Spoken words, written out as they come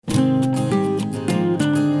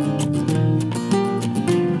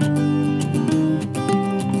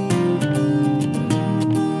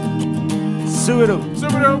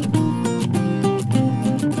Subaru.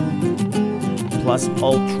 Plus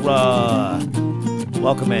Ultra.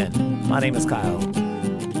 Welcome in. My name is Kyle.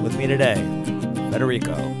 With me today,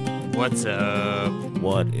 Federico. What's up?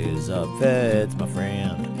 What is up, Feds, my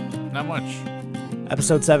friend? Not much.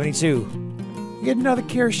 Episode 72. We get another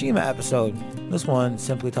Kirishima episode. This one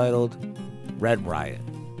simply titled Red Riot.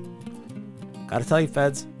 Gotta tell you,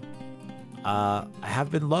 Feds, I have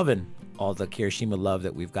been loving all the Kirishima love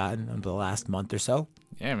that we've gotten in the last month or so.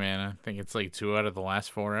 Yeah, man. I think it's like 2 out of the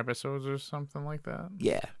last 4 episodes or something like that.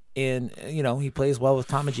 Yeah. And, you know, he plays well with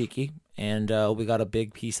Tamajiki. And we got a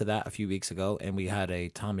big piece of that a few weeks ago. And we had a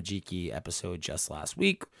Tamajiki episode just last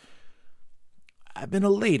week. I've been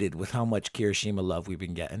elated with how much Kirishima love we've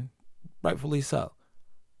been getting. Rightfully so.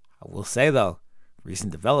 I will say, though,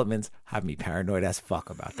 recent developments have me paranoid as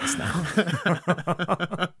fuck about this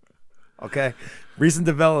now. Okay? Recent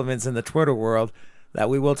developments in the Twitter world that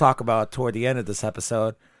we will talk about toward the end of this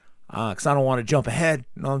episode. Because I don't want to jump ahead.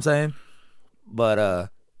 You know what I'm saying?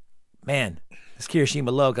 But, man, this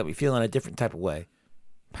Kirishima love got me feeling a different type of way.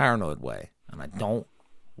 Paranoid way. And I don't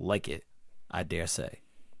like it, I dare say.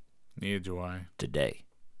 Neither do I. Today.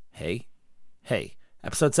 Hey.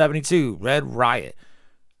 Episode 72, Red Riot.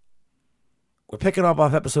 We're picking up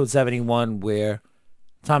off episode 71 where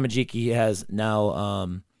Tamajiki has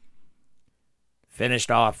now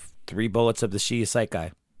finished off 3 bullets of the Shie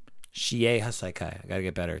Saikai. I gotta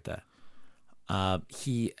get better at that.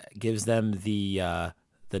 He gives them the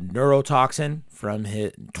neurotoxin from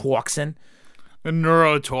his toxin. The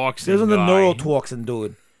neurotoxin. Gives him the neurotoxin,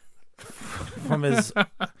 dude. From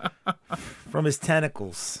his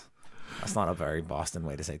tentacles. That's not a very Boston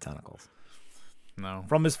way to say tentacles. No.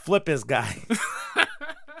 From his flippers guy.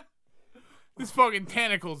 This fucking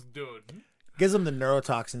tentacles, dude. Gives him the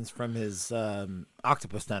neurotoxins from his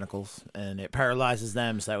octopus tentacles, and it paralyzes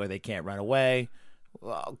them so that way they can't run away.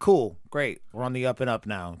 Well, cool. Great. We're on the up and up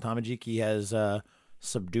now. Tamajiki has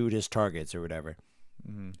subdued his targets or whatever.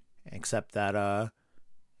 Mm-hmm. Except that,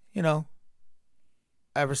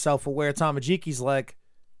 ever self-aware Tamajiki's like,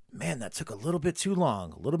 man, that took a little bit too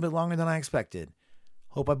long. A little bit longer than I expected.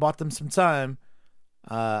 Hope I bought them some time.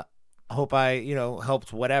 Hope I,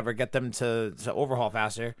 helped whatever, get them to overhaul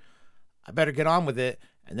faster. I better get on with it.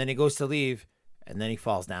 And then he goes to leave, and then he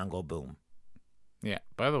falls down, go boom. Yeah,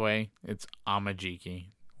 by the way, it's Amajiki.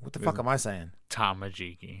 What the fuck am I saying?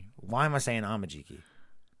 Tamajiki. Why am I saying Amajiki?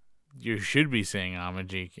 You should be saying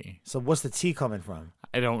Amajiki. So what's the T coming from?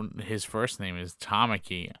 His first name is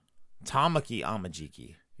Tamaki. Tamaki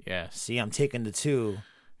Amajiki. Yes. See, I'm taking the 2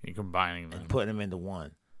 You're combining them. and putting them into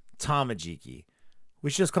 1. Tamajiki. We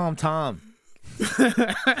should just call him Tom.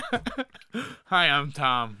 Hi, I'm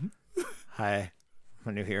Tom. Hi.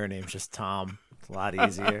 My new hero name's just Tom. It's a lot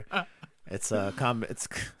easier. It's it's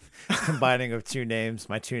combining of 2 names,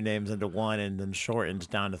 my 2 names into 1, and then shortened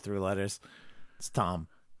down to 3 letters. It's Tom.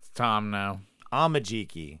 It's Tom now.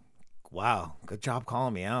 Amajiki. Wow. Good job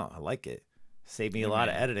calling me out. I like it. Saved me a lot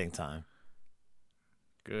of editing time.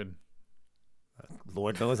 Good.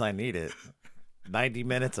 Lord knows I need it. 90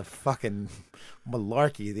 minutes of fucking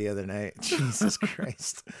malarkey the other night. Jesus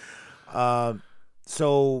Christ.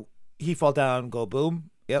 So he fall down, go boom.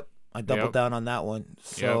 Yep. I doubled down on that one.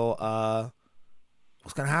 So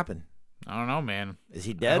what's going to happen? I don't know, man. Is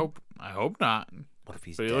he dead? I hope not. What if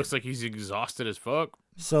he's But dead? he looks like he's exhausted as fuck.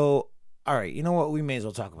 So, all right. You know what? We may as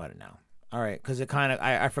well talk about it now. All right, because it kind of,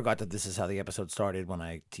 I forgot that this is how the episode started when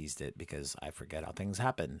I teased it, because I forget how things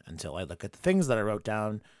happen until I look at the things that I wrote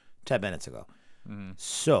down 10 minutes ago. Mm-hmm.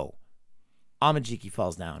 So, Amajiki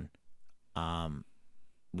falls down.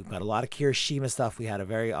 We've got a lot of Kirishima stuff. We had a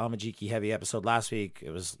very Amajiki heavy episode last week.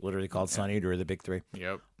 It was literally called Sun Eater, the big 3.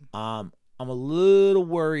 Yep. I'm a little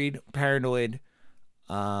worried, paranoid,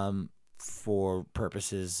 for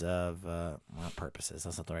purposes of, not purposes,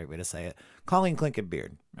 that's not the right way to say it. Colleen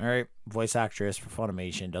Clinkenbeard, all right, voice actress for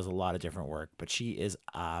Funimation, does a lot of different work, but she is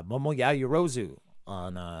Momo Yayorozu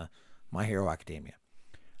on My Hero Academia.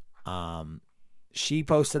 She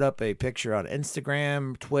posted up a picture on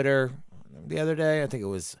Instagram, Twitter the other day. I think it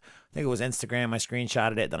was Instagram. I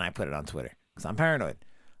screenshotted it, then I put it on Twitter because I'm paranoid.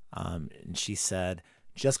 And she said,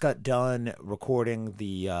 just got done recording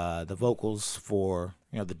the vocals for,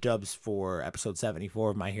 the dubs for episode 74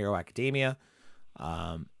 of My Hero Academia.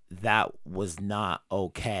 That was not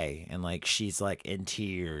okay. And she's in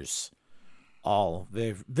tears, all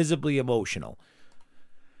visibly emotional.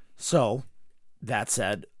 So that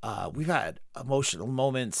said, we've had emotional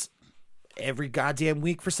moments every goddamn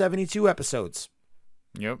week for 72 episodes.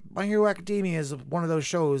 Yep. My Hero Academia is one of those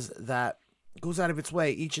shows that goes out of its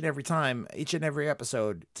way each and every time, each and every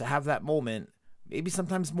episode, to have that moment, maybe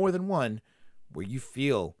sometimes more than one, where you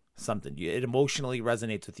feel something. It emotionally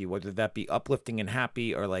resonates with you, whether that be uplifting and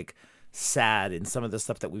happy or like sad. And some of the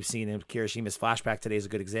stuff that we've seen in Kirishima's flashback today is a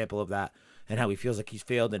good example of that, and how he feels like he's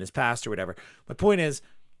failed in his past or whatever. My point is,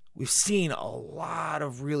 we've seen a lot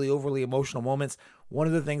of really overly emotional moments. One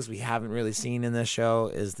of the things we haven't really seen in this show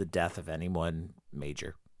is the death of any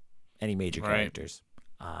major characters.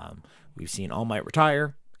 We've seen All Might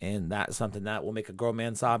retire, and that's something that will make a grown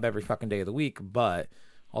man sob every fucking day of the week, but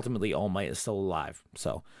ultimately All Might is still alive.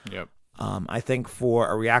 So yep. I think for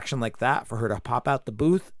a reaction like that, for her to pop out the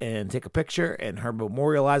booth and take a picture and her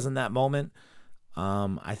memorializing that moment,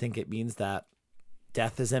 I think it means that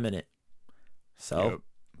death is imminent. So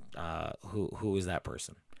who is that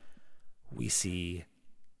person? We see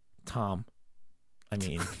Tom.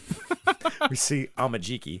 We see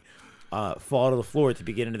Amajiki fall to the floor at the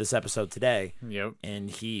beginning of this episode today. Yep. And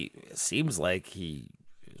he seems like he's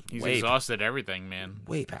exhausted everything, man.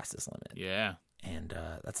 Way past his limit. Yeah. And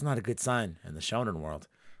that's not a good sign in the shonen world.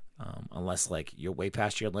 Unless like you're way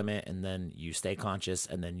past your limit and then you stay conscious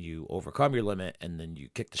and then you overcome your limit and then you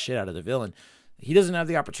kick the shit out of the villain. He doesn't have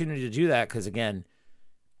the opportunity to do that because, again,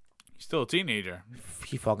 he's still a teenager.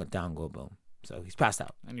 He fall down, go boom. So he's passed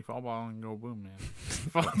out. And you fall down and go boom, man.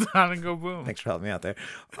 Fall down and go boom. Thanks for helping me out there.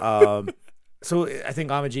 So I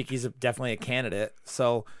think Amajiki's definitely a candidate.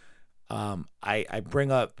 So I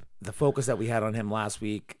bring up the focus that we had on him last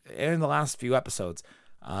week and in the last few episodes.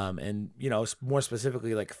 And, you know, more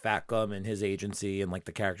specifically like Fat Gum and his agency and like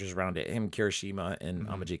the characters around it, him, Kirishima, and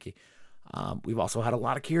Amajiki. We've also had a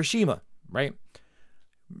lot of Kirishima, right?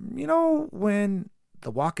 You know, when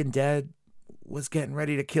The Walking Dead was getting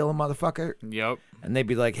ready to kill a motherfucker? Yep. And they'd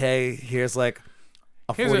be like, hey, here's like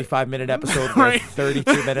a 45-minute episode where Right.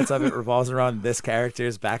 32 minutes of it revolves around this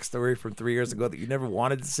character's backstory from 3 years ago that you never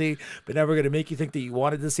wanted to see, but now we're going to make you think that you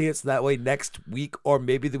wanted to see it, so that way next week or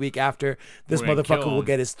maybe the week after, this motherfucker will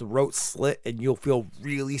get his throat slit and you'll feel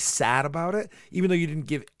really sad about it, even though you didn't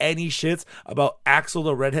give any shits about Axel,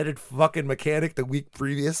 the redheaded fucking mechanic, the week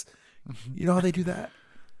previous. You know how they do that?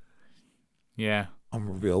 Yeah.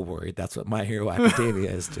 I'm real worried that's what My Hero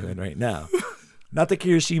Academia is doing right now. Not that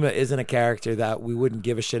Kirishima isn't a character that we wouldn't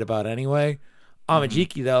give a shit about anyway.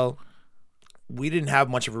 Amajiki, though, we didn't have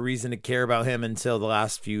much of a reason to care about him until the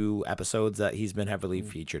last few episodes that he's been heavily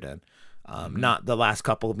featured in. Not the last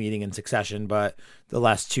couple meeting in succession, but the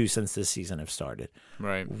last two since this season have started.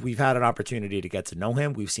 Right. We've had an opportunity to get to know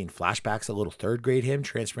him. We've seen flashbacks, a little third grade him,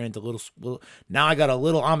 transferring into little. Now I got a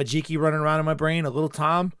little Amajiki running around in my brain, a little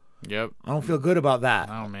Tom. Yep. I don't feel good about that.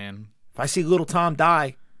 Oh, man. If I see little Tom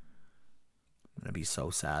die, I'm going to be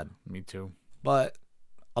so sad. Me too. But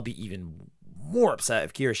I'll be even more upset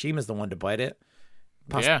if Kirishima's the one to bite it.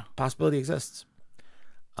 Yeah. Possibility exists.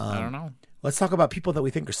 I don't know. Let's talk about people that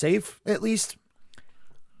we think are safe, at least.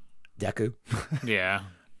 Deku. Yeah.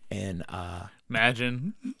 And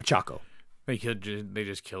Imagine. Chaco. They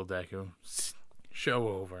just killed Deku. Show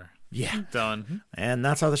over. Yeah. Done. And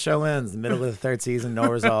that's how the show ends. The middle of the third season, no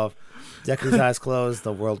resolve. Deku's eyes closed,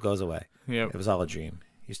 the world goes away. Yep. It was all a dream.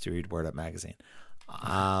 Used to read Word Up magazine.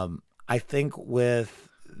 I think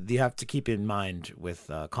you have to keep in mind with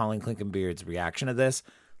Colin Clinkenbeard's reaction to this,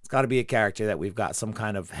 it's got to be a character that we've got some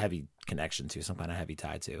kind of heavy connection to, some kind of heavy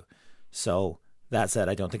tie to. So that said,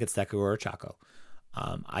 I don't think it's Deku or Chaco.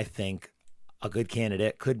 I think a good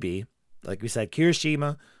candidate could be, like we said,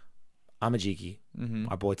 Kirishima, Amajiki,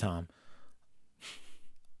 our boy Tom.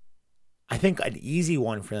 I think an easy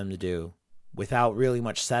one for them to do without really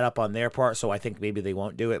much setup on their part, so I think maybe they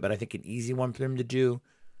won't do it, but I think an easy one for them to do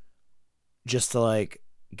just to like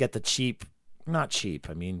get the not cheap,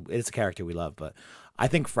 I mean, it's a character we love, but I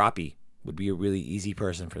think Froppy would be a really easy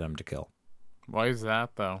person for them to kill. Why is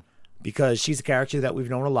that, though? Because she's a character that we've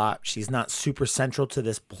known a lot. She's not super central to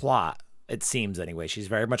this plot, it seems anyway. She's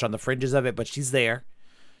very much on the fringes of it, but she's there.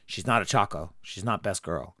 She's not a Chaco. She's not best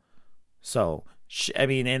girl. So,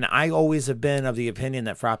 and I always have been of the opinion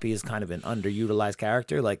that Froppy is kind of an underutilized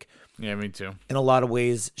character. Like, yeah, me too. In a lot of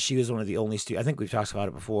ways, she was one of the only students. I think we've talked about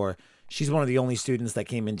it before. She's one of the only students that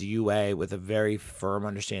came into UA with a very firm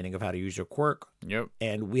understanding of how to use her quirk. Yep.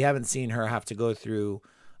 And we haven't seen her have to go through,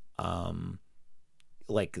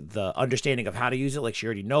 like the understanding of how to use it. Like she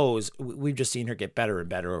already knows. We've just seen her get better and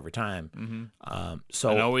better over time.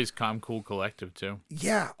 And always calm, cool, collective too.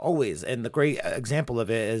 Yeah, always. And the great example of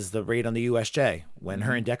it is the raid on the USJ when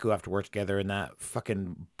her and Deku have to work together in that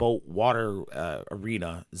fucking boat water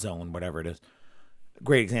arena zone, whatever it is.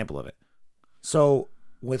 Great example of it. So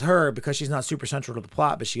with her, because she's not super central to the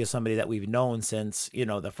plot, but she is somebody that we've known since,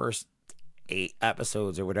 the first 8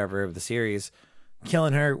 episodes or whatever of the series,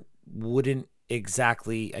 killing her wouldn't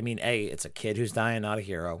exactly. I mean, it's a kid who's dying, not a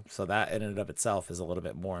hero. So that in and of itself is a little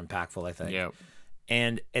bit more impactful, I think. Yep.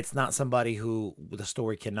 And it's not somebody who the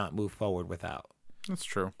story cannot move forward without. That's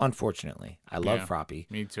true. Unfortunately, I love Yeah, Froppy.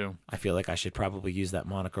 Me too. I feel like I should probably use that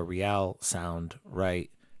Monica Rial sound right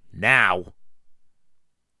now.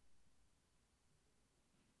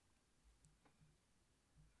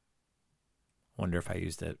 Wonder if I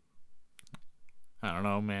used it. I don't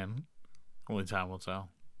know, man. Only time will tell.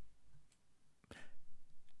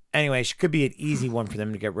 Anyway, she could be an easy one for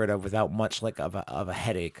them to get rid of without much of a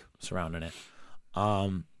headache surrounding it.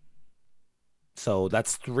 So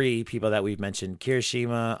that's 3 people that we've mentioned: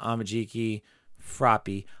 Kirishima, Amajiki,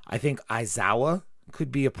 Froppy. I think Aizawa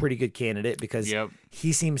could be a pretty good candidate because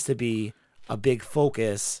he seems to be a big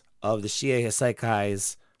focus of the Shie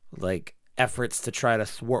Hasaikai's like efforts to try to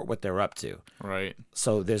thwart what they're up to. Right.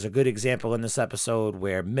 So there's a good example in this episode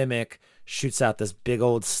where Mimic shoots out this big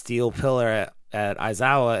old steel pillar at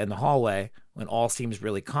Aizawa in the hallway when all seems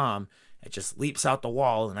really calm. It just leaps out the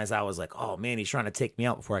wall, and Aizawa's like, oh man, he's trying to take me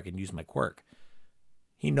out before I can use my quirk.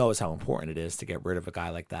 He knows how important it is to get rid of a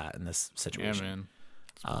guy like that in this situation.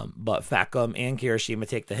 Yeah, man. But Fat Gum and Kirishima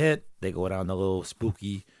take the hit. They go down the little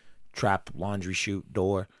spooky trap laundry chute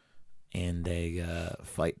door, and they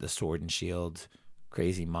fight the sword and shield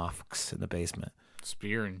crazy mofks in the basement.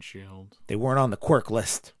 Spear and shield. They weren't on the quirk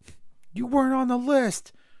list. You weren't on the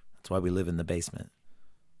list. That's why we live in the basement.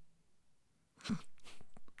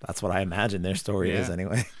 That's what I imagine their story is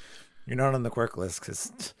anyway. You're not on the quirk list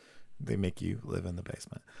because they make you live in the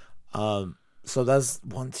basement. So that's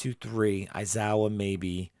 1, 2, 3. Aizawa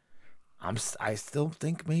maybe. I still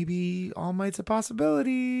think maybe All Might's a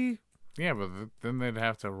possibility. Yeah, but then they'd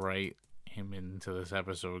have to write him into this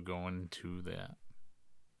episode going to that.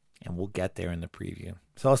 And we'll get there in the preview.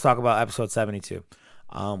 So let's talk about episode 72.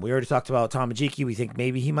 We already talked about Tamajiki. We think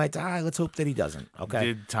maybe he might die. Let's hope that he doesn't. Okay.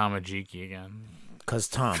 Did Tamajiki again. Because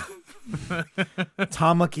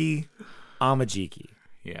Tamaki Amajiki.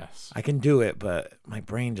 Yes. I can do it, but my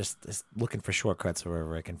brain just is looking for shortcuts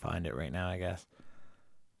wherever I can find it right now, I guess.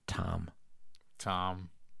 Tom.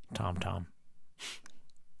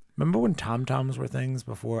 Remember when Tom-Toms were things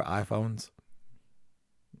before iPhones?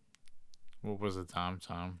 What was a Tom?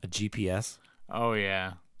 A GPS? Oh,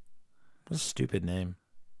 yeah. What a stupid name.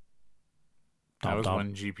 That was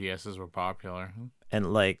when GPSs were popular.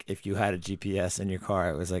 And, like, if you had a GPS in your car,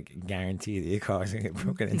 it was, like, guaranteed that your car was going to get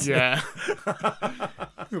broken into. Yeah.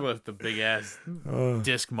 You left the big-ass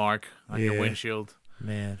disc mark on your windshield.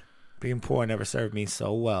 Man, being poor never served me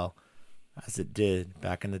so well as it did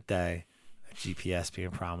back in the day. GPS being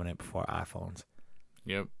prominent before iPhones.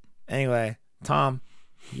 Yep. Anyway, Tom,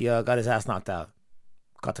 he got his ass knocked out.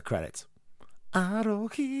 Got the credits.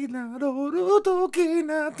 Arohi naroru toki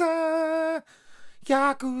nata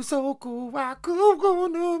yakusoku waku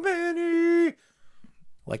gono meni.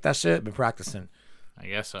 Like that shit? Been practicing. I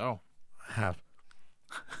guess so. I have.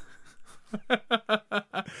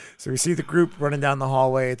 So we see the group running down the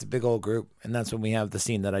hallway. It's a big old group. And that's when we have the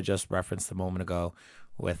scene that I just referenced a moment ago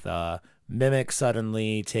with Mimic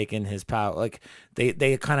suddenly taking his power. Like they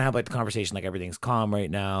kind of have like the conversation like everything's calm right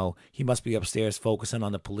now. He must be upstairs focusing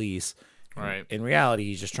on the police. Right. In reality,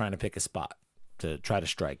 he's just trying to pick a spot to try to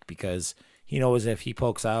strike because he knows if he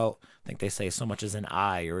pokes out, I think they say so much as an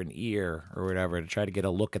eye or an ear or whatever to try to get a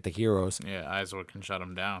look at the heroes. Yeah, eyes what can shut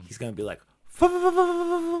him down. He's going to be like,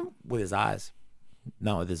 with his eyes,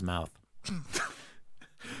 not with his mouth.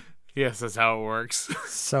 Yes, that's how it works.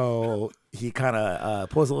 So he kind of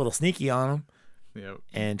pulls a little sneaky on him. Yep.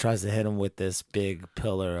 And tries to hit him with this big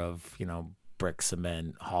pillar of, brick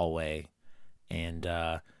cement hallway. And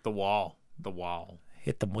the wall.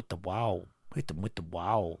 Hit them with the wow.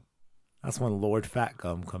 That's when Lord Fat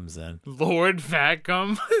Gum comes in. Lord Fat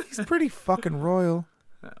Gum? He's pretty fucking royal.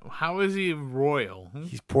 How is he royal?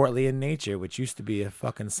 He's portly in nature, which used to be a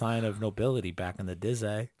fucking sign of nobility back in the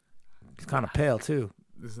Dizzy. He's kind of pale, too.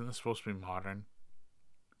 Isn't this supposed to be modern?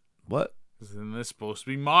 What? Isn't this supposed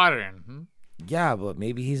to be modern? Yeah, but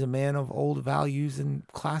maybe he's a man of old values and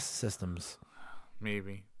class systems.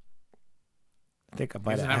 Maybe. I think I He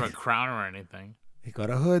might doesn't have a crown or anything. He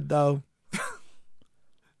got a hood, though.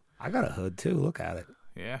 I got a hood, too. Look at it.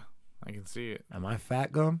 Yeah, I can see it. Am I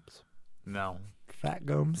Fat Gums? No. Fat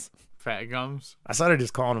Gums? Fat Gums? I started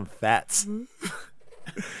just calling them Fats.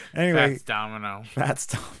 Anyway. Fats Domino.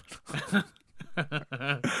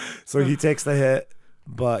 So he takes the hit,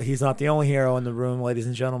 but he's not the only hero in the room, ladies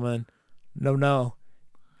and gentlemen. No.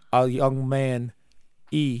 A young man,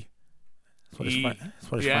 E. That's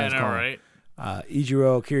what his friends call him. Right.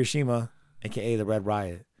 Ijiro Kirishima, a.k.a. the Red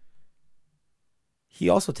Riot. he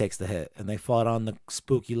also takes the hit, and they fought on the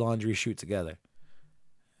spooky laundry chute together.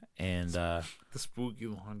 And The spooky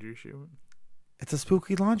laundry chute? it's a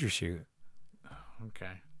spooky laundry chute,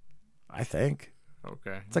 Okay. I think.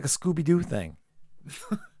 Okay. It's like a Scooby-Doo thing.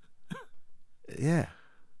 Yeah.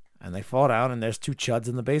 And they fall down, and there's two chuds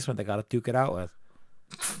in the basement they got to duke it out with.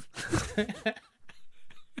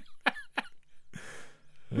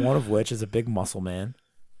 One of which is a big muscle man.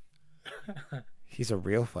 He's a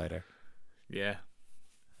real fighter. Yeah.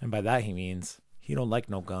 And by that he means he don't like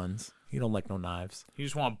no guns. He don't like no knives. He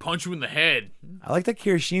just want to punch you in the head. I like that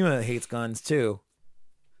Kirishima hates guns too.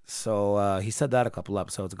 So he said that a couple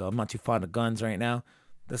episodes ago. I'm not too fond of guns right now.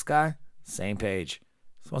 This guy, same page.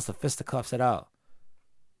 Just wants to fisticuffs it out.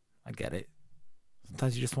 I get it.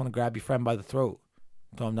 Sometimes you just want to grab your friend by the throat,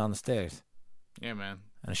 throw him down the stairs, Yeah, man.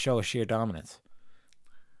 and show a sheer dominance.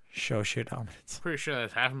 Show sheer dominance. Pretty sure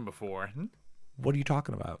that's happened before. What are you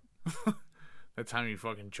talking about? That time you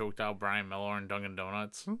fucking choked out Brian Miller in Dunkin'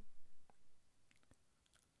 Donuts.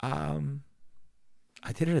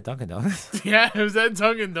 I did it at Dunkin' Donuts. Yeah, it was at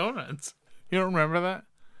Dunkin' Donuts. You don't remember that?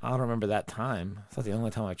 I don't remember that time. It's not the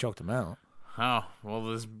only time I choked him out. Oh, well,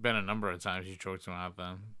 there's been a number of times you choked him out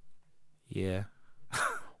then. Yeah.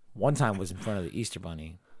 One time was in front of the Easter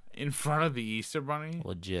Bunny. In front of the Easter Bunny?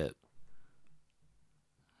 Legit.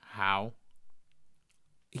 How?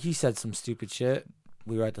 He said some stupid shit.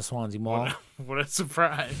 We were at the Swansea Mall. What a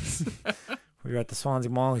surprise. We were at the Swansea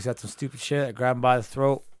Mall. He said some stupid shit. I grabbed him by the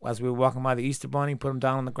throat as we were walking by the Easter Bunny, put him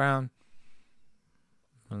down on the ground,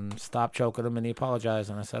 and stopped choking him, and he apologized.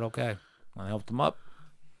 And I said, okay. I helped him up.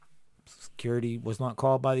 Security was not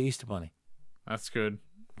called by the Easter Bunny. That's good.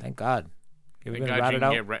 Thank God. You ever Thank been God you ratted can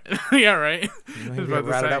out? get yeah, right. You know, you get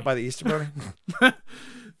ratted out by the Easter Bunny?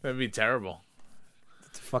 That'd be terrible.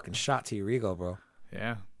 It's a fucking shot to your ego, bro.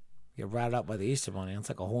 Yeah. You get ratted out by the Easter Bunny. It's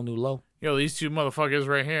like a whole new low. Yo, these two motherfuckers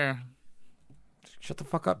right here. Shut the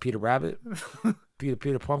fuck up, Peter Rabbit.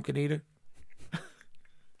 Peter Pumpkin Eater.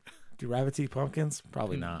 Do rabbits eat pumpkins?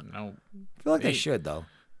 Probably not. No. I feel like they should, though.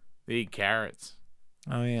 They eat carrots.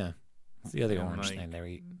 Oh, yeah. It's the other Yeah, orange like- thing they're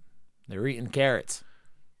eating. They're eating carrots.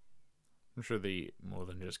 I'm sure they eat more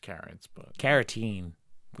than just carrots, but Carotene.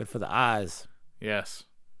 Good for the eyes. yes.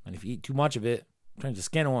 And if you eat too much of it, it turns your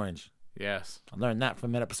skin orange. Yes. I learned that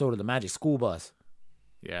from an episode of The Magic School Bus.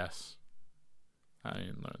 Yes. I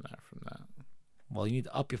didn't learn that from that. Well, you need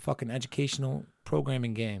to up your fucking educational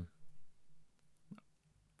programming game.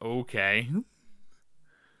 Okay.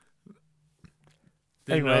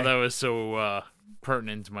 Didn't Anyway. know that was so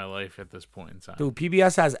pertinent to my life at this point in time. Dude,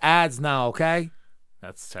 PBS has ads now, okay?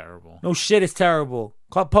 That's terrible. No shit, it's terrible.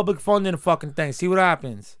 Call public funding the fucking thing. See what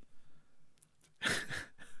happens.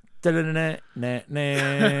 Da-da-da-da-da-da.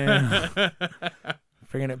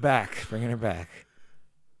 Bringing it back. Bringing it back.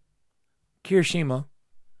 Kirishima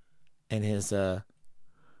and his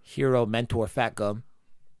hero mentor, Fat Gum,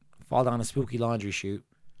 fall down a spooky laundry chute.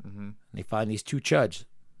 Mm-hmm. And they find these two chuds,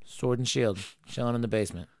 sword and shield, chilling in the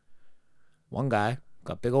basement. One guy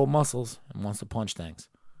got big old muscles and wants to punch things.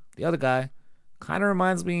 The other guy kind of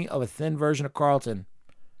reminds me of a thin version of Carlton.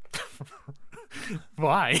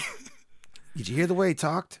 Why? Did you hear the way he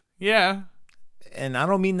talked? Yeah. And I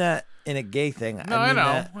don't mean that in a gay thing. No, I know.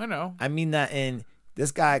 That, I know. I mean that in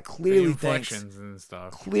this guy The clearly thinks inflections and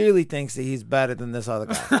stuff. that he's better than this other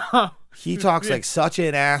guy. He talks like such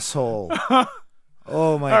an asshole.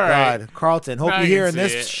 Oh my All right. God, Carlton. Hope Now you're I can hearing see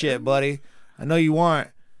this it. shit, buddy. I know you aren't.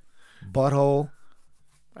 Butthole.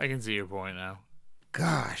 I can see your point now.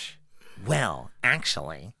 Gosh. Well,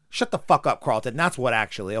 actually. Shut the fuck up, Carlton. That's what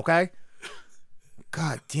actually, okay?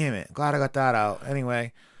 God damn it. Glad I got that out.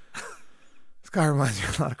 Anyway. This guy reminds me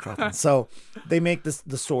a lot of Carlton. So they make the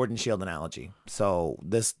sword and shield analogy. So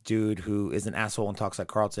this dude who is an asshole and talks like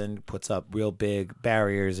Carlton puts up real big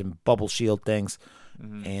barriers and bubble shield things.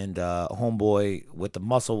 Mm-hmm. And homeboy with the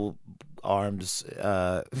muscle arms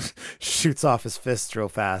shoots off his fists real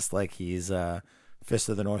fast like he's Fist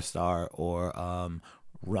of the North Star or Ranma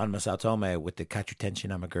Saotome with the Kachutenshin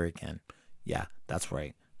Amaguriken. Yeah, that's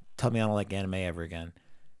right. Tell me I don't like anime ever again.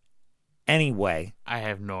 Anyway, I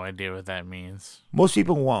have no idea what that means. most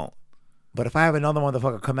people won't. But if I have another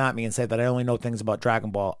motherfucker come at me and say that I only know things about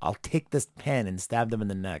Dragon Ball, I'll take this pen and stab them in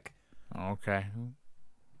the neck. Okay.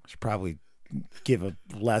 I should probably give a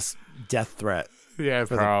less death threat Yeah,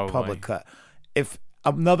 for probably. the public cut. If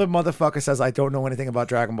another motherfucker says I don't know anything about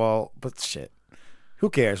Dragon Ball, but shit, who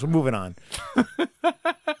cares? We're moving on.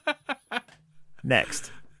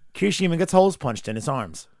 Next, Kirishima gets holes punched in his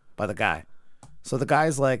arms by the guy. So the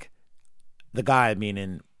guy's like, the guy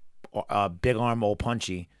meaning big arm old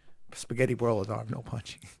punchy, spaghetti boiled arm no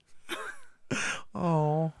punchy.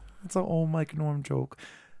 Oh, That's an old Mike Norm joke.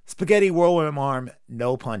 Spaghetti whirlwind arm,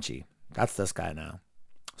 no punchy. That's this guy now.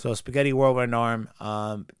 So Spaghetti whirlwind arm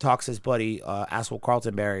talks his buddy Asshole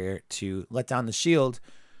Carlton Barrier to let down the shield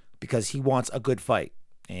because he wants a good fight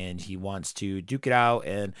and he wants to duke it out.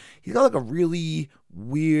 And he's got like a really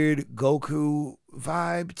weird Goku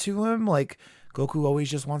vibe to him. Like Goku always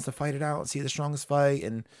just wants to fight it out and see the strongest fight.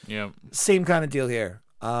 And same kind of deal here.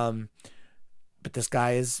 But this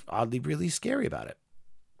guy is oddly really scary about it.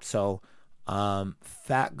 So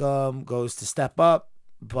Fat Gum goes to step up,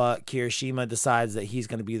 but Kirishima decides that he's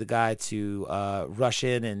going to be the guy to rush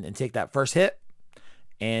in and take that first hit.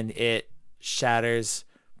 And it shatters,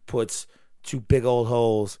 puts two big old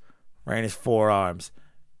holes right in his forearms.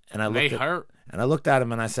 And I looked at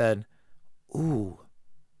him and I said, ooh.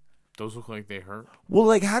 Those look like they hurt. Well,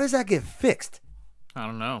 like, how does that get fixed? I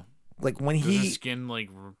don't know. Like, when Does his skin, like,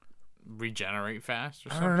 regenerate fast or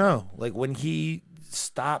something? I don't know. Like, when he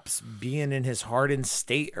stops being in his hardened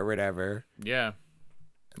state or whatever. Yeah.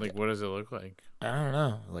 Like, what does it look like? I don't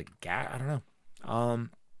know. Like, I don't know.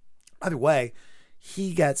 Either way,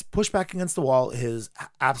 he gets pushed back against the wall. His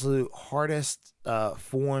absolute hardest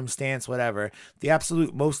form, stance, whatever. The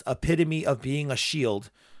absolute most epitome of being a shield.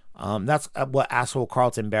 That's what Asshole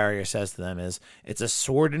Carlton Barrier says to them is it's a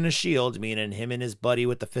sword and a shield, meaning him and his buddy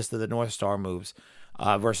with the Fist of the North Star moves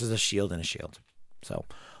versus a shield and a shield. So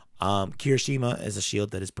Kirishima is a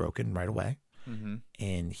shield that is broken right away. Mm-hmm.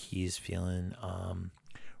 And he's feeling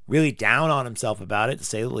really down on himself about it, to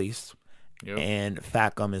say the least. Yep. And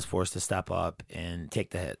Fat Gum is forced to step up and take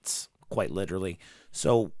the hits, quite literally.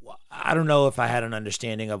 So I don't know if I had an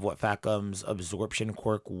understanding of what Fat Gum's absorption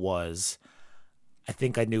quirk was. I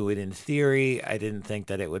think I knew it in theory. I didn't think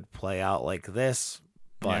that it would play out like this.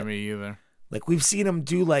 But, yeah, me either. Like, we've seen him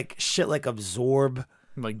do, like, shit like absorb.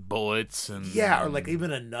 Like bullets and... Yeah, or, like,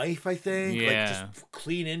 even a knife, I think. Yeah. Like, just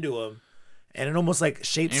clean into him. And it almost, like,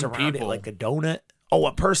 shapes and around people. It like a donut. Oh,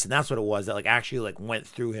 a person. That's what it was. That, like, actually, like, went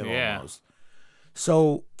through him almost.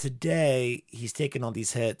 So, today, he's taking all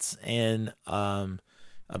these hits and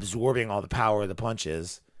absorbing all the power of the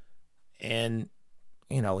punches. And...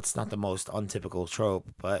 You know, it's not the most untypical trope,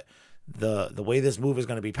 but the way this move is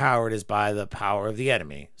going to be powered is by the power of the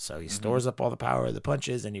enemy. So he stores up all the power of the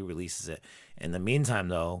punches and he releases it. In the meantime,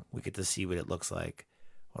 though, we get to see what it looks like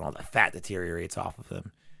when all the fat deteriorates off of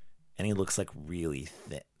him. And he looks like really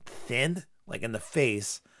thin, like in the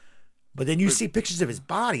face. But then you see pictures of his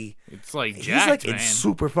body. It's like jacked, he's like man. In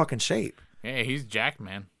super fucking shape. Yeah, he's jacked,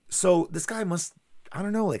 man. So this guy must, I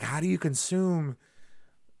don't know, like how do you consume...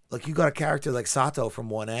 Like, you got a character like Sato from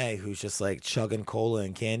 1A who's just, like, chugging cola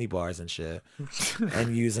and candy bars and shit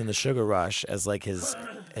and using the sugar rush as, like, his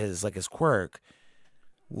quirk.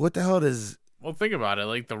 What the hell does... Well, think about it.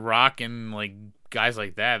 Like, The Rock and, like, guys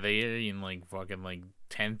like that, they eat, like, fucking, like,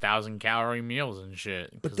 10,000 calorie meals and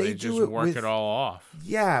shit. But they just work it all off.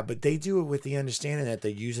 Yeah, but they do it with the understanding that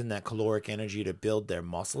they're using that caloric energy to build their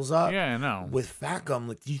muscles up. Yeah, I know. With Fat Gum,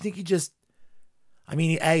 like, do you think he just... I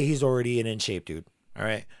mean, A, he's already an in-shape dude. All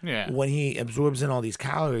right. Yeah. When he absorbs in all these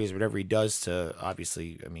calories, whatever he does to,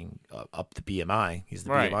 obviously, I mean, up the BMI. He's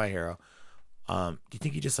the BMI hero. Do you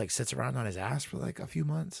think he just like sits around on his ass for like a few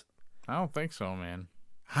months? I don't think so, man.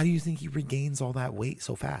 How do you think he regains all that weight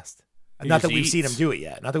so fast? Not that we've seen him do it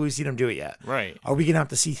yet. Right. Are we gonna have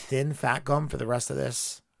to see thin Fat Gum for the rest of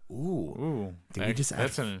this? Ooh.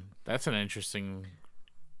 That's an interesting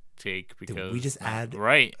take because did we just add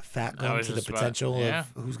Fat Gum to the potential of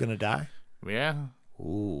who's gonna die? Yeah.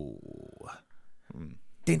 Ooh.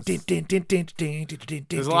 There's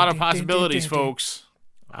a lot of possibilities, folks.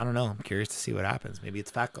 I don't know. I'm curious to see what happens. Maybe it's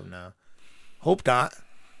Fat Gum now. Hope not.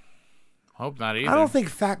 Hope not either. I don't think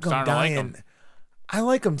Fat Gum dying. I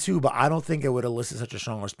like him too, but I don't think it would elicit such a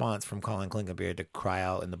strong response from Colin Klinkenbeard to cry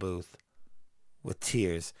out in the booth with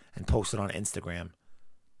tears and post it on Instagram.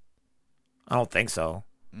 I don't think so.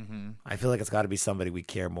 Mm-hmm. I feel like it's got to be somebody we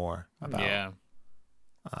care more about. Yeah.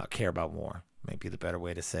 Care about more. Might be the better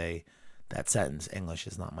way to say that sentence. English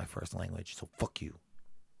is not my first language, so fuck you.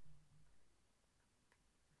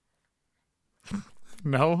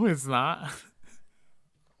 No, it's not.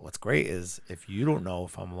 What's great is if you don't know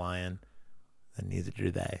if I'm lying, then neither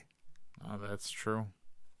do they. Oh, that's true.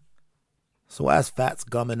 So as Fats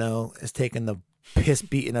Gumino is taking the piss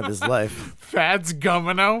beating of his life. Fats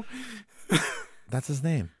Gumino? That's his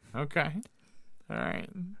name. Okay. All right.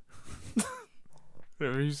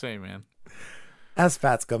 Whatever you say, man. As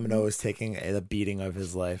Fats Gumino is taking the beating of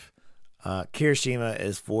his life, Kirishima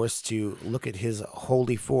is forced to look at his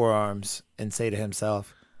holy forearms and say to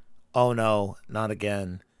himself, oh no, not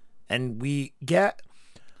again. And we get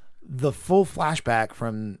the full flashback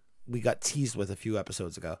from we got teased with a few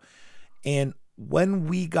episodes ago. And when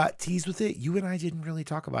we got teased with it, you and I didn't really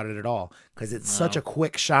talk about it at all because it's such a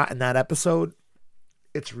quick shot in that episode.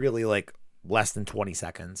 It's really like less than 20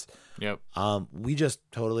 seconds. Yep. We just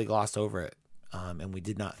totally glossed over it. And we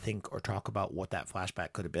did not think or talk about what that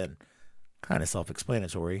flashback could have been. Kind of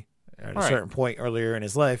self-explanatory. At a certain point earlier in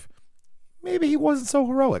his life, maybe he wasn't so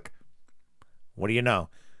heroic. What do you know?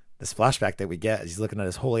 This flashback that we get, he's looking at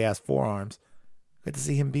his holy-ass forearms. Good to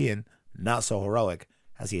see him being not so heroic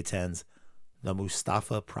as he attends the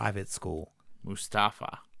Mustafa Private School.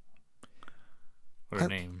 Mustafa. What a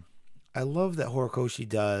name. I love that Horikoshi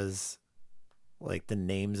does like the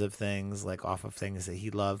names of things, like off of things that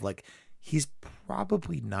he loved. Like he's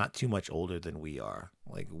probably not too much older than we are.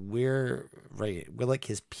 Like we're like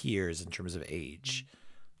his peers in terms of age.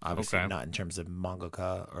 Obviously not in terms of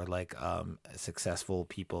mangaka or like successful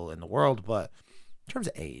people in the world, but in terms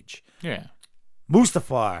of age. Yeah.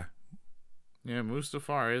 Mustafar. Yeah,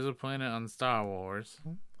 Mustafar is a planet on Star Wars.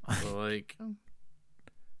 So like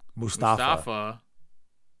Mustafa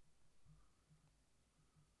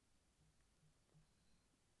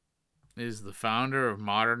is the founder of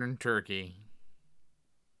modern Turkey.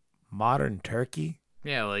 Modern Turkey?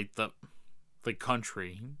 Yeah, like the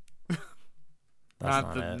country.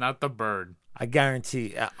 That's not the bird. I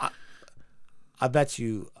guarantee. I bet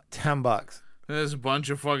you $10. There's a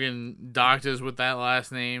bunch of fucking doctors with that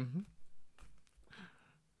last name.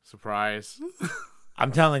 Surprise.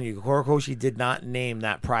 I'm telling you, Horikoshi did not name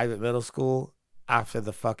that private middle school after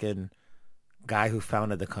the fucking guy who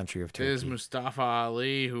founded the country of Turkey. There's Mustafa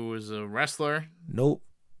Ali, who was a wrestler. Nope.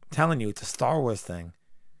 I'm telling you, it's a Star Wars thing.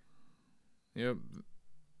 Yep.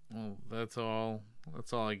 Well, that's all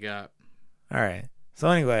I got. All right. So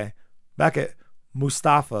anyway, back at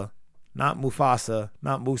Mustafa, not Mufasa,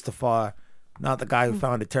 not Mustafar, not the guy who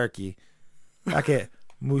founded Turkey. Back at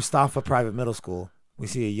Mustafa Private Middle School, we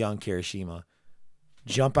see a young Kirishima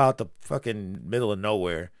jump out the fucking middle of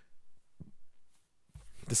nowhere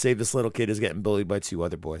to save this little kid who's getting bullied by two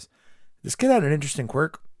other boys. This kid had an interesting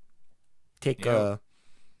quirk. Take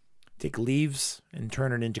leaves and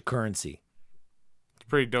turn it into currency. It's a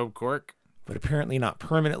pretty dope quirk. But apparently not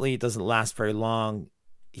permanently. It doesn't last very long.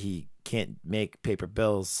 He can't make paper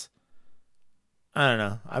bills. I don't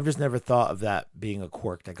know. I've just never thought of that being a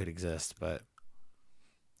quirk that could exist. But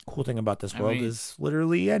cool thing about this world is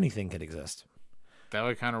literally anything could exist. That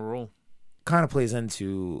would kind of rule. Kind of plays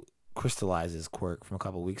into Crystallize's quirk from a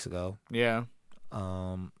couple weeks ago. Yeah.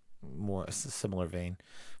 More a similar vein.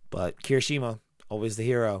 But Kirishima, always the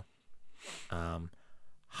hero,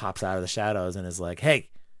 hops out of the shadows and is like, hey,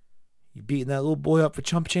 you beating that little boy up for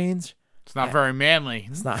chump change? It's not very manly.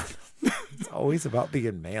 It's not. It's always about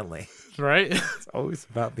being manly. Right? It's always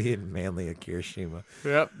about being manly at Kirishima.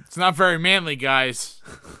 Yep. It's not very manly, guys.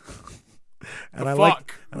 And I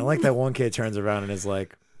like that one kid turns around and is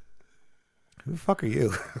like, who the fuck are you?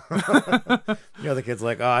 The other kid's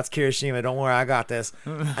like, oh, it's Kirishima. Don't worry, I got this.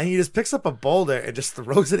 And he just picks up a boulder and just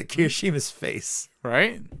throws it at Kirishima's face.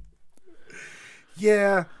 Right?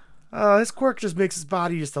 Yeah. His quirk just makes his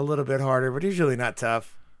body just a little bit harder, but he's really not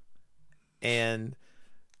tough. And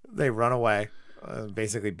they run away,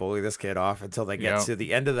 basically bully this kid off until they get to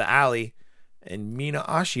the end of the alley. And Mina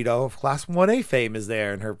Ashido of Class 1A fame is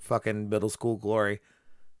there in her fucking middle school glory.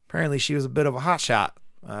 Apparently she was a bit of a hotshot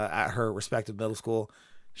at her respective middle school.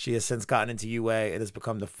 She has since gotten into UA and has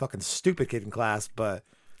become the fucking stupid kid in class, but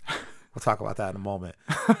we'll talk about that in a moment.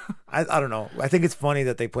 I don't know. I think it's funny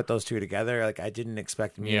that they put those two together. Like, I didn't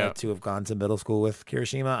expect Mina to have gone to middle school with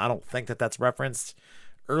Kirishima. I don't think that that's referenced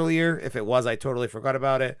earlier. If it was, I totally forgot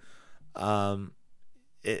about it.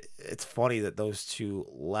 It's funny that those two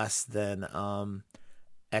less than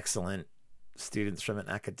excellent students from an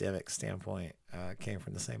academic standpoint came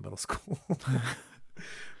from the same middle school.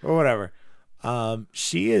 Or whatever.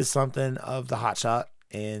 She is something of the hotshot,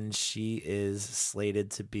 and she is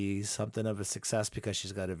slated to be something of a success because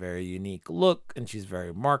she's got a very unique look, and she's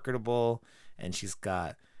very marketable, and she's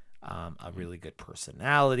got a really good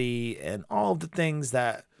personality, and all of the things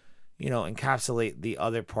that, you know, encapsulate the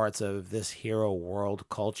other parts of this hero world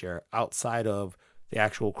culture outside of the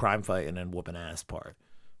actual crime fighting and whooping ass part.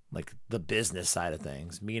 Like the business side of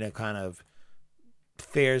things. Mina kind of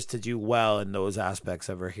fares to do well in those aspects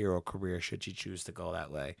of her hero career should she choose to go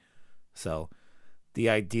that way. So the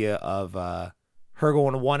idea of her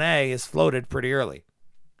going to 1A is floated pretty early.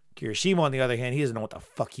 Kirishima, on the other hand, he doesn't know what the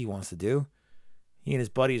fuck he wants to do. He and his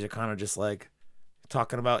buddies are kind of just like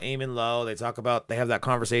talking about aiming low. They have that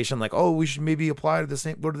conversation like, oh, we should maybe go to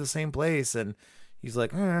the same place. And he's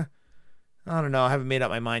like, I don't know. I haven't made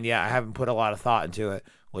up my mind yet. I haven't put a lot of thought into it,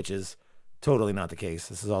 which is Totally not the case.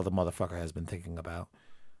 This is all the motherfucker has been thinking about.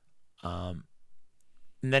 And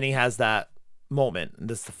then he has that moment, and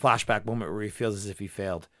this is the flashback moment where he feels as if he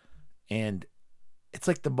failed. And it's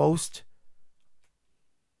like the most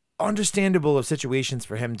understandable of situations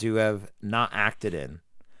for him to have not acted in,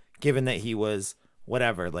 given that he was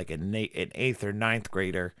whatever, like an 8th or 9th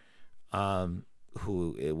grader,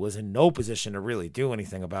 who was in no position to really do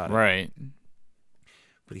anything about it. Right.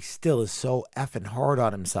 But he still is so effing hard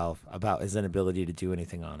on himself about his inability to do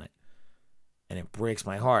anything on it. And it breaks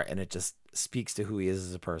my heart, and it just speaks to who he is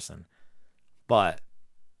as a person. But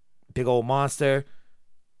big old monster,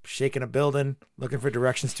 shaking a building, looking for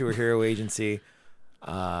directions to a hero agency,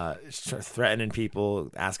 threatening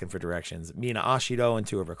people, asking for directions. Mina Ashido and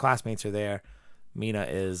 2 of her classmates are there. Mina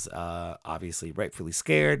is obviously rightfully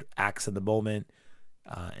scared, acts in the moment,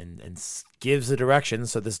 and gives the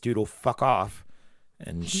directions so this dude will fuck off.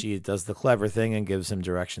 And she does the clever thing and gives him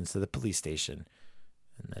directions to the police station.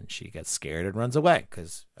 And then she gets scared and runs away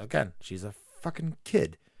because, again, she's a fucking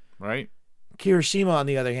kid. Right. Kirishima, on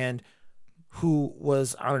the other hand, who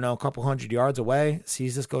was, I don't know, a couple 100 yards away,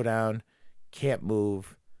 sees this go down, can't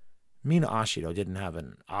move. Mina Ashido didn't have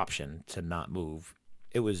an option to not move.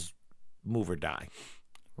 It was move or die.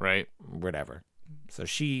 Right. Whatever. So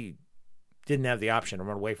she didn't have the option to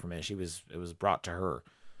run away from it. It was brought to her.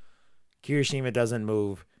 Kirishima doesn't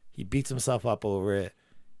move. He beats himself up over it.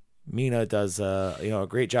 Mina does a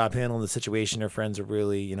great job handling the situation. Her friends are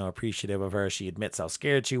really, appreciative of her. She admits how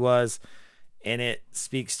scared she was. And it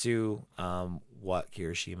speaks to what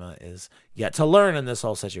Kirishima is yet to learn in this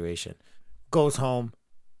whole situation. Goes home,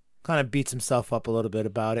 kind of beats himself up a little bit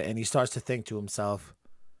about it, and he starts to think to himself,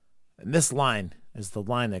 and this line is the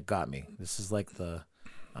line that got me. This is like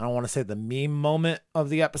I don't want to say the meme moment of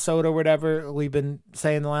the episode or whatever we've been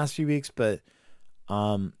saying the last few weeks, but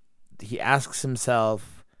he asks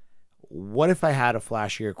himself, what if I had a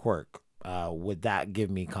flashier quirk? Would that give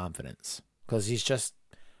me confidence? Because he's just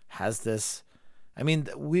has this. I mean,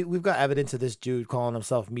 we've got evidence of this dude calling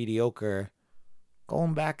himself mediocre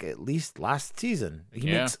going back at least last season. He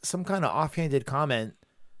makes some kind of offhanded comment,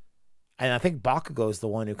 and I think Bakugo is the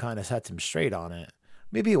one who kind of sets him straight on it.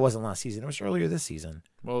 Maybe it wasn't last season. It was earlier this season.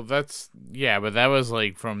 Well, but that was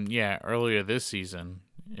like from earlier this season.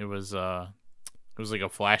 It was like a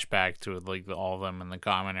flashback to like all of them in the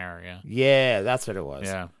common area. Yeah, that's what it was.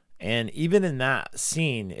 Yeah. And even in that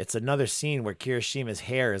scene, it's another scene where Kirishima's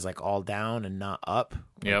hair is like all down and not up.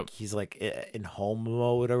 Like he's like in home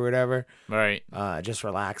mode or whatever. Right. Just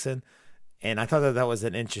relaxing. And I thought that was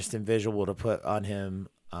an interesting visual to put on him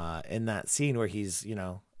in that scene where he's,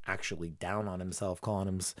 actually down on himself, calling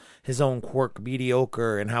him his own quirk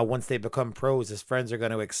mediocre, and how once they become pros, his friends are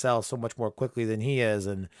going to excel so much more quickly than he is,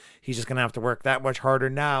 and he's just going to have to work that much harder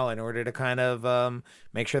now in order to kind of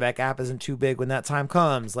make sure that gap isn't too big when that time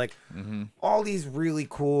comes. Like all these really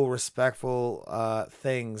cool, respectful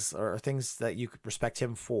things, or things that you could respect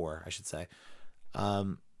him for, I should say,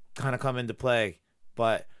 kind of come into play.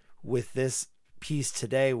 But with this piece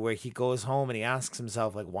today where he goes home and he asks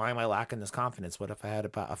himself, like, why am I lacking this confidence? What if I had a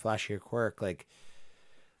flashier quirk? Like,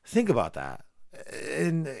 think about that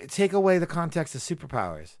and take away the context of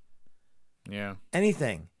superpowers. Yeah.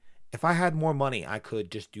 Anything. If I had more money, I could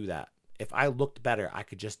just do that. If I looked better, I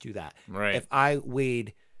could just do that. Right. If I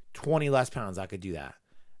weighed 20 less pounds, I could do that.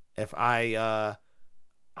 If I'm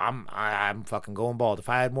fucking going bald. If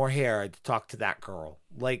I had more hair, I'd talk to that girl.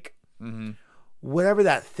 Like, whatever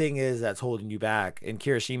that thing is that's holding you back. In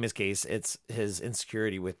Kirishima's case, it's his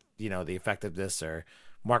insecurity with, the effectiveness or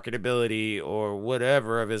marketability or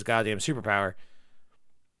whatever of his goddamn superpower.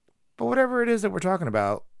 But whatever it is that we're talking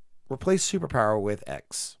about, replace superpower with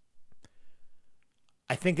X.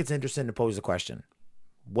 I think it's interesting to pose the question,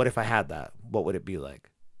 what if I had that? What would it be like?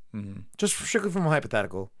 Just strictly from a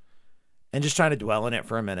hypothetical, and just trying to dwell in it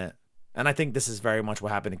for a minute. And I think this is very much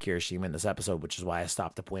what happened to Kirishima in this episode, which is why I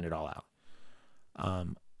stopped to point it all out.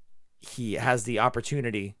 He has the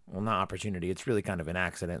opportunity, well, not opportunity, it's really kind of an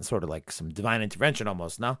accident, sort of like some divine intervention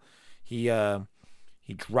almost. No, he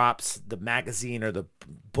drops the magazine or the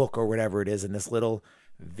book or whatever it is, and this little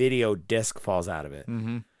video disc falls out of it.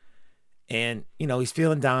 And, he's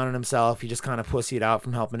feeling down on himself. He just kind of pussied out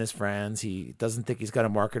from helping his friends. He doesn't think he's got a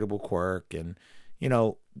marketable quirk. And,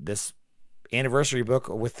 this anniversary book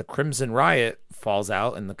with the Crimson Riot falls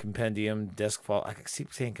out, and the compendium disc I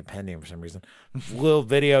keep saying compendium for some reason. Little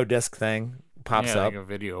video disc thing pops up. Like a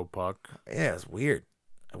video puck. Yeah, it's weird.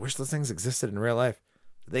 I wish those things existed in real life.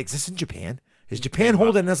 Do they exist in Japan? Is Japan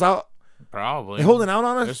holding us out? Probably. They holding out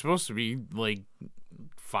on us? They're supposed to be like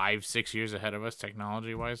 5-6 years ahead of us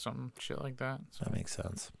technology-wise, something shit like that. So. That makes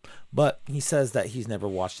sense. But he says that he's never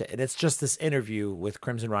watched it. And it's just this interview with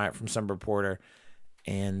Crimson Riot from some reporter.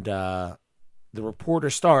 And the reporter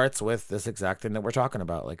starts with this exact thing that we're talking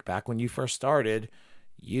about. Like, back when you first started,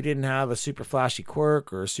 you didn't have a super flashy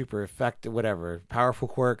quirk or a super effective, whatever, powerful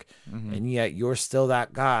quirk. Mm-hmm. And yet you're still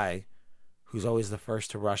that guy who's always the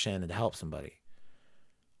first to rush in and to help somebody.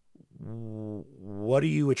 What do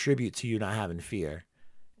you attribute to you not having fear?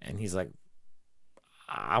 And he's like,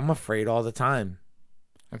 I'm afraid all the time.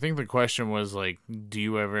 I think the question was like,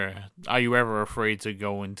 are you ever afraid to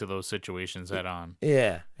go into those situations head on?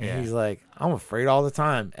 Yeah. And he's like, I'm afraid all the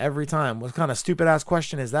time, every time. What kind of stupid ass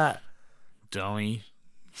question is that? Dummy.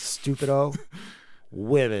 Stupido.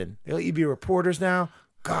 Women. They'll you be reporters now?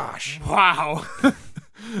 Gosh. Wow.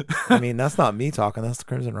 I mean, that's not me talking. That's the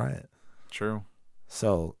Crimson Riot. True.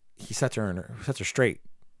 So he sets her straight.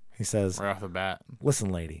 He says, right off the bat, listen,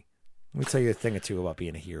 lady, let me tell you a thing or two about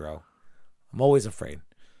being a hero. I'm always afraid.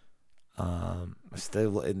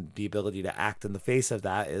 Still, and the ability to act in the face of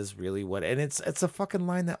that is really what, and it's a fucking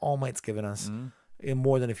line that All Might's given us in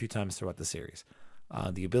more than a few times throughout the series.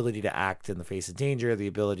 The ability to act in the face of danger, the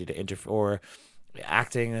ability to interfere,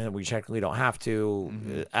 acting we technically don't have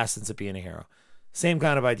to, essence of being a hero. Same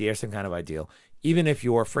kind of idea, same kind of ideal. Even if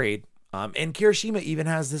you're afraid. And Kirishima even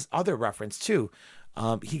has this other reference too.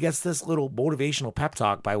 He gets this little motivational pep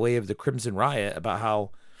talk by way of the Crimson Riot about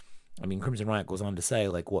how, Crimson Riot goes on to say,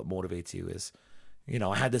 like, what motivates you is,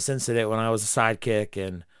 I had this incident when I was a sidekick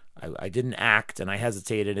and I didn't act and I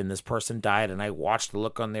hesitated and this person died and I watched the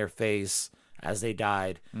look on their face as they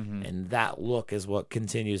died. And that look is what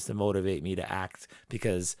continues to motivate me to act,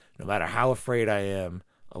 because no matter how afraid I am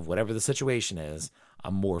of whatever the situation is,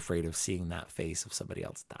 I'm more afraid of seeing that face of somebody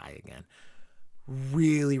else die again.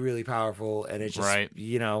 Really, really powerful. And it's just,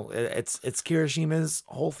 it's Kirishima's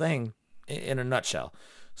whole thing in a nutshell.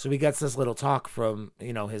 So he gets this little talk from,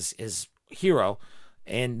 his hero.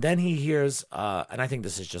 And then he hears, and I think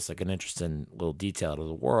this is just like an interesting little detail to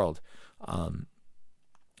the world, kind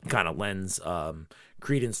of lends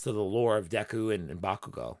credence to the lore of Deku and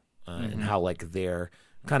Bakugo, and how like their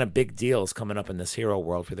kind of big deals coming up in this hero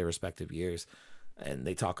world for their respective years. And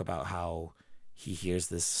they talk about how he hears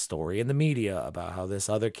this story in the media about how this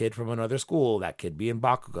other kid from another school, that kid being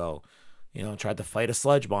Bakugo, tried to fight a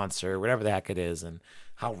sludge monster or whatever the heck it is. And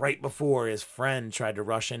how right before his friend tried to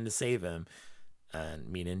rush in to save him, and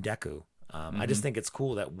meaning Deku. I just think it's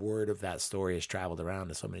cool that word of that story has traveled around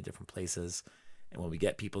to so many different places. And when we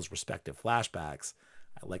get people's respective flashbacks,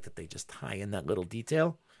 I like that they just tie in that little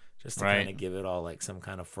detail just to kind of give it all like some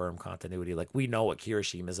kind of firm continuity. Like, we know what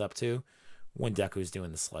Kirishima's up to when Deku's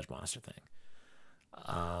doing the sludge monster thing.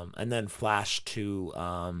 And then flash to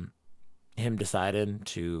him deciding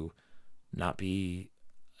to not be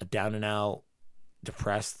a down and out,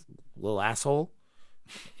 depressed little asshole,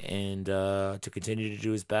 and to continue to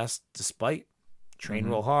do his best despite train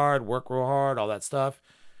real hard, work real hard, all that stuff.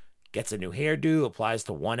 Gets a new hairdo, applies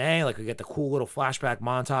to 1A. Like, we get the cool little flashback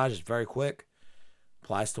montage. It's very quick.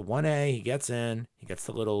 Applies to 1A. He gets in. He gets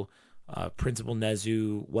the little Principal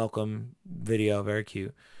Nezu welcome video. Very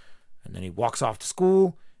cute. And then he walks off to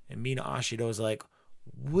school, and Mina Ashido is like,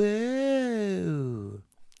 whoa.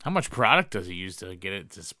 How much product does he use to get it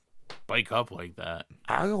to spike up like that?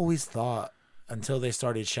 I always thought, until they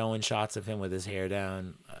started showing shots of him with his hair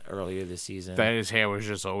down earlier this season, that his hair was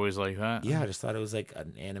just always like that? Yeah, I just thought it was like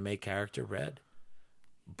an anime character red.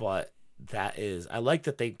 But I like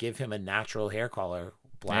that they give him a natural hair color,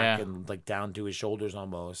 black and like down to his shoulders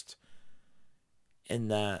almost. And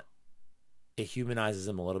that it humanizes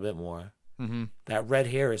him a little bit more. That red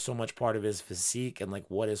hair is so much part of his physique and like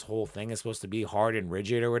what his whole thing is supposed to be, hard and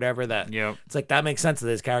rigid or whatever, that it's like that makes sense that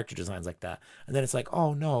his character design's like that. And then it's like,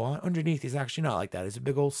 oh no, underneath he's actually not like that. He's a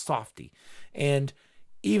big old softy. And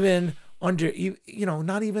even under,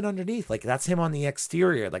 not even underneath, like that's him on the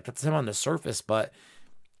exterior, like that's him on the surface, but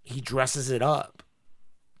he dresses it up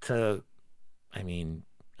to, I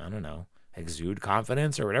don't know, exude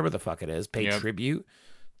confidence or whatever the fuck it is, pay tribute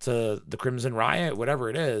to the Crimson Riot, whatever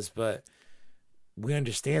it is. But we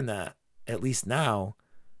understand that, at least now,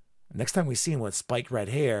 next time we see him with spiked red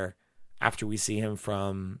hair, after we see him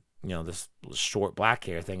from, this short black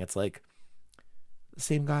hair thing, it's like the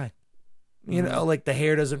same guy. Like the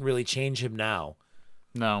hair doesn't really change him now.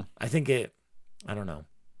 No. I think I don't know.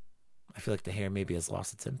 I feel like the hair maybe has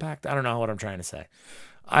lost its impact. I don't know what I'm trying to say.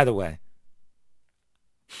 Either way,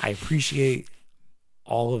 I appreciate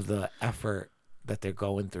all of the effort that they're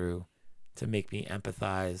going through to make me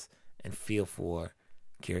empathize and feel for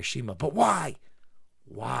Kirishima. But why?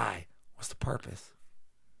 Why? What's the purpose?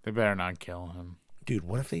 They better not kill him. Dude,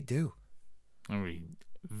 what if they do? I'd be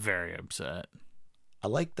very upset. I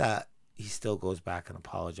like that he still goes back and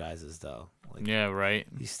apologizes, though. Like, yeah, right.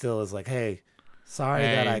 He still is like, hey, sorry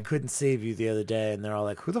that I couldn't save you the other day. And they're all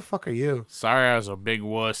like, who the fuck are you? Sorry I was a big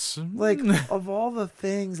wuss. Like, of all the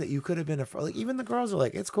things that you could have been afraid, like, even the girls are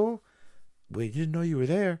like, it's cool. We didn't know you were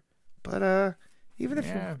there. But even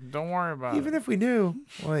if don't worry about it. Even if we knew,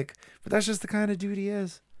 like, but that's just the kind of dude he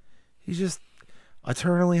is. He's just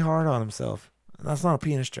eternally hard on himself. And that's not a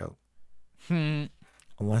penis joke.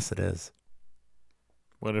 Unless it is.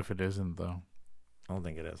 What if it isn't, though? I don't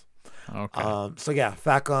think it is. Okay. So yeah,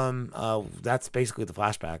 Fat Gum, that's basically the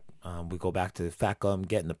flashback. We go back to Fat Gum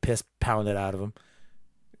getting the piss pounded out of him.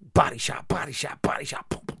 Body shot, body shot, body shot.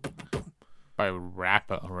 Boom, boom, boom, boom, boom. By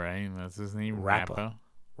Rappa, right? That's his name? Rappa.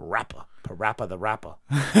 Parappa the rapper.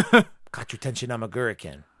 Got your attention, I'm a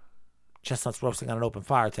gherkin. Chestnuts roasting on an open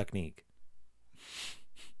fire technique.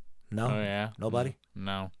 No? Oh, yeah? Nobody?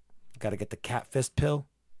 No. Got to get the cat fist pill?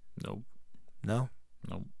 Nope. No?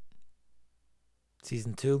 Nope.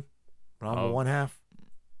 Season 2? Round 1/2?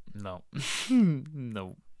 No.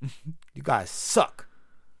 Nope. You guys suck.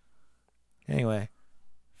 Anyway,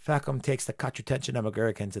 Fat Gum takes the got your attention, I'm a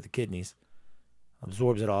gherkin to the kidneys.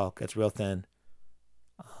 Absorbs it all, gets real thin.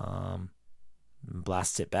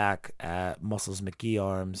 Blasts it back at Muscles McGee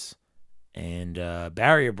Arms and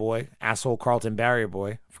Barrier Boy, asshole Carlton Barrier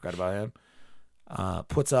Boy, forgot about him,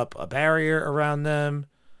 puts up a barrier around them,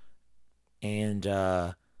 and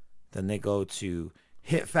then they go to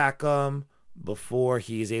hit Fat Gum before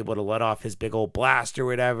he's able to let off his big old blast or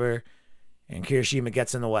whatever, and Kirishima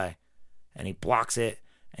gets in the way, and he blocks it,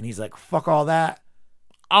 and he's like, fuck all that.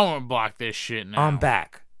 I want to block this shit now. I'm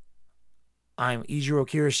back. I'm Ijiro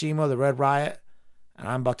Kirishima, the Red Riot, and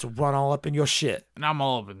I'm about to run all up in your shit. And I'm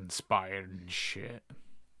all up inspired and shit.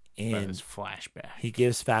 And this flashback. He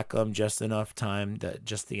gives Fat Gum just enough time,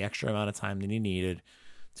 just the extra amount of time that he needed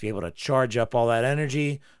to be able to charge up all that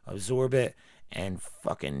energy, absorb it, and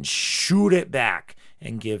fucking shoot it back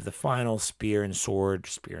and give the final spear and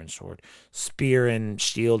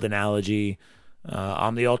shield analogy.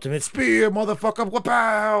 I'm the ultimate spear, motherfucker.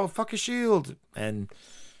 Wow, fuck your shield. And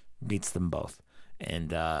beats them both.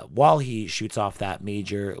 And while he shoots off that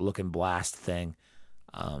major looking blast thing,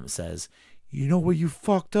 says, you know where you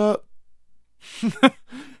fucked up? You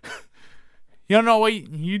don't know what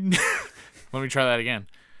you let me try that again.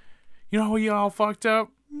 You know where you all fucked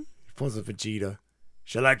up? He pulls a Vegeta.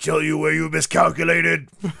 Shall I tell you where you miscalculated?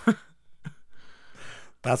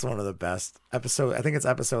 That's one of the best episodes. I think it's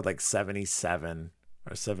episode like 77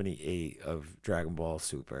 or 78 of Dragon Ball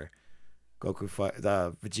Super.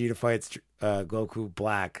 Vegeta fights Goku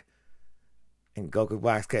Black, and Goku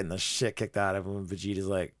Black's getting the shit kicked out of him. And Vegeta's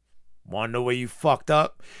like, "Wanna know where you fucked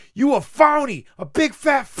up? You a phony, a big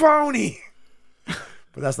fat phony."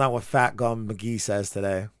 But that's not what Fat Gum McGee says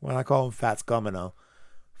today. When I call him Fats Gumino,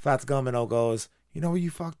 Fats Gumino goes, "You know where you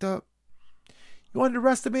fucked up? You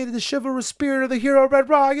underestimated the chivalrous spirit of the hero Red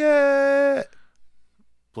Riot."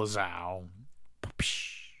 Blazow.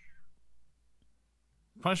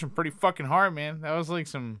 Punched him pretty fucking hard, man. That was like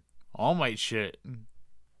some All Might shit.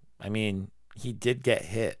 I mean, he did get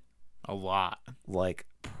hit a lot, like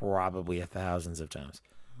probably thousands of times.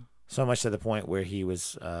 So much to the point where he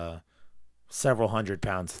was several 100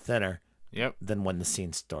 pounds thinner. Yep. Than when the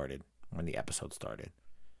scene started, when the episode started.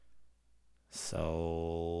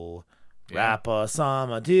 So, Rappa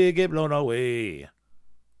Sama did get blown away.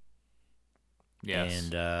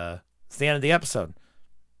 Yes. And it's the end of the episode.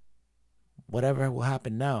 Whatever will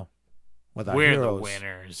happen now with our We're heroes. The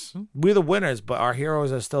winners. We're the winners, but our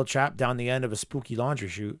heroes are still trapped down the end of a spooky laundry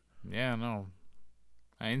chute. Yeah, no.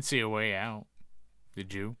 I didn't see a way out.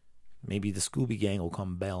 Did you? Maybe the Scooby Gang will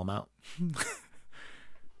come bail them out.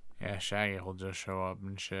 Yeah, Shaggy will just show up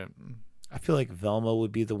and shit. I feel like Velma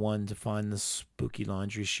would be the one to find the spooky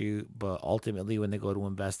laundry chute, but ultimately when they go to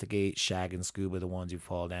investigate, Shag and Scoob are the ones who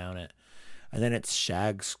fall down it. And then it's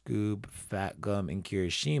Shag, Scoob, Fat Gum, and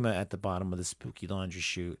Kirishima at the bottom of the spooky laundry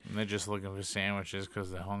chute. And they're just looking for sandwiches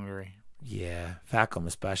because they're hungry. Yeah, Fat Gum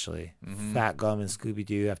especially. Mm-hmm. Fat Gum and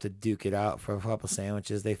Scooby-Doo have to duke it out for a couple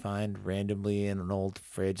sandwiches they find randomly in an old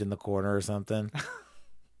fridge in the corner or something.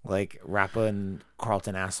 Like Rappa and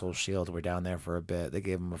Carlton Asshole Shield were down there for a bit. They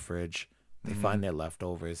gave them a fridge. They find their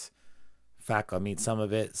leftovers. Fat Gum eats some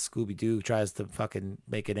of it. Scooby-Doo tries to fucking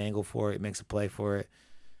make an angle for it, makes a play for it.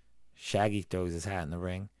 Shaggy throws his hat in the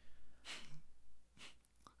ring.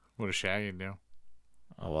 What does Shaggy do?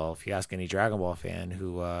 Oh, well, if you ask any Dragon Ball fan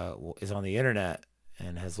who is on the internet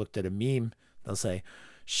and has looked at a meme, they'll say,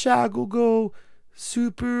 Shag will go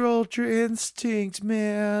Super Ultra Instinct,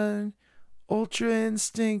 man. Ultra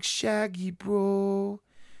Instinct Shaggy, bro.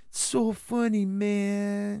 So funny,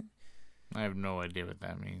 man. I have no idea what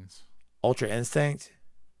that means. Ultra Instinct?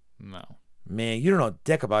 No. Man, you don't know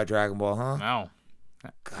dick about Dragon Ball, huh? No.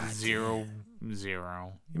 God, Zero.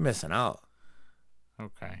 You're missing out.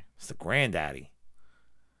 Okay. It's the granddaddy.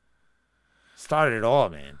 Started it all,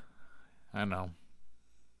 man. I know.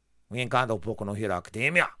 We ain't got no Boku no Hero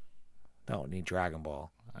Academia. Don't need Dragon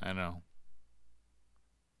Ball. I know.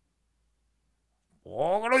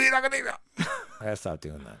 Boku no Hero Academia. I gotta stop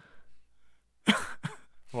doing that.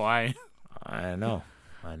 Why? I know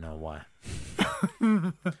why.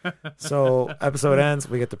 So, episode ends.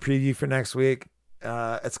 We get the preview for next week.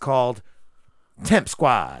 It's called Temp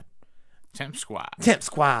Squad. Temp Squad. Temp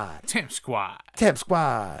Squad. Temp Squad. Temp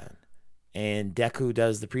Squad. And Deku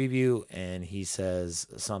does the preview, and he says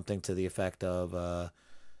something to the effect of,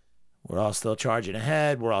 we're all still charging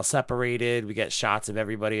ahead. We're all separated. We get shots of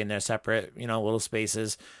everybody in their separate, little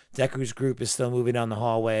spaces. Deku's group is still moving down the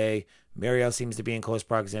hallway. Mirio seems to be in close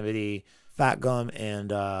proximity. Fat Gum and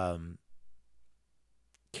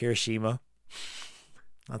Kirishima.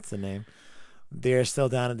 That's the name. They're still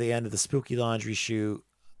down at the end of the spooky laundry shoot.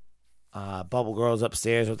 Bubble Girl's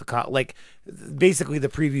upstairs with the basically the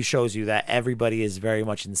preview shows you that everybody is very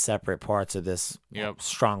much in separate parts of this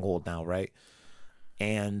stronghold now, right?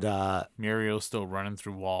 And Mirio's still running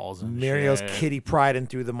through walls and Mirio's shit. kitty priding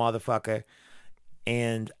through the motherfucker.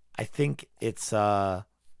 And I think it's Deku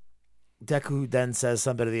then says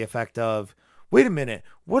something to the effect of, wait a minute,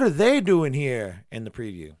 what are they doing here in the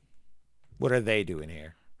preview? What are they doing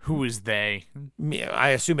here? Who is they? I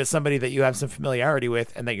assume it's somebody that you have some familiarity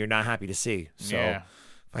with and that you're not happy to see. So if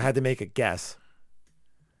I had to make a guess.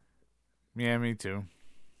 Yeah, me too.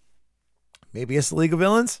 Maybe it's the League of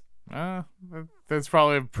Villains? That's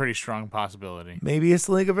probably a pretty strong possibility. Maybe it's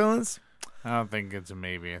the League of Villains? I don't think it's a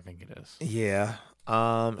maybe. I think it is. Yeah.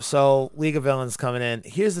 So League of Villains coming in.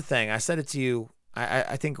 Here's the thing. I said it to you.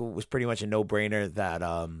 I think it was pretty much a no-brainer that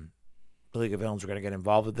the League of Villains were going to get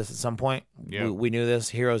involved with this at some point. Yep. We knew this.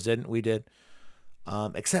 Heroes didn't. We did.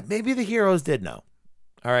 Except maybe the heroes did know.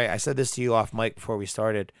 All right. I said this to you off mic before we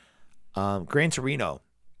started. Gran Torino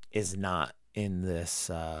is not in this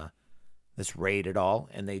raid at all.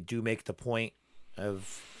 And they do make the point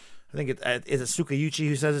of, I think is it Tsukayuchi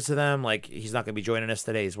who says it to them? Like, he's not going to be joining us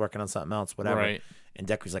today. He's working on something else, whatever. Right. And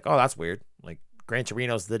Deku's like, oh, that's weird. Like, Gran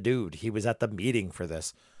Torino's the dude. He was at the meeting for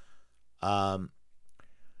this.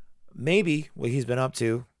 Maybe what he's been up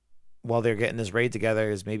to while they're getting this raid together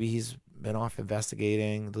is maybe he's been off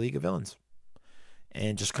investigating the League of Villains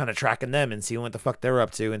and just kind of tracking them and seeing what the fuck they're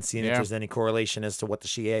up to and seeing if there's any correlation as to what the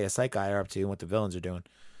Shie Saikai are up to and what the villains are doing.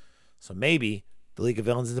 So maybe the League of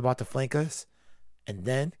Villains is about to flank us, and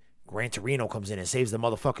then Gran Torino comes in and saves the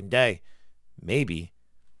motherfucking day. Maybe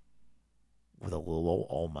with a little old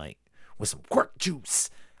All Might with some quirk juice.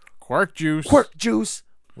 Quirk juice. Quirk juice.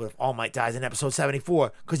 What if All Might dies in episode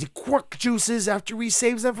 74? Because he quirk juices after he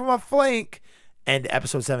saves them from a flank. And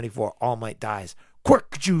episode 74, All Might dies.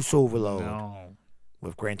 Quirk juice overload. No. What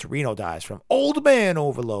if Gran Torino dies from old man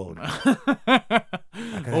overload?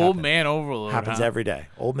 Old man overload. Happens every day.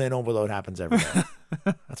 Old man overload happens every day.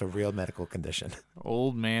 That's a real medical condition.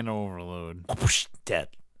 Old man overload. Dead.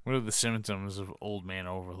 What are the symptoms of old man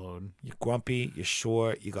overload? You're grumpy, you're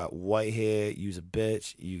short, you got white hair, you's a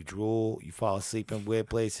bitch, you drool, you fall asleep in weird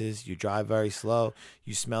places, you drive very slow,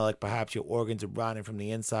 you smell like perhaps your organs are rotting from the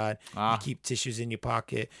inside, you keep tissues in your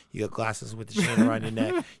pocket, you got glasses with the chain around your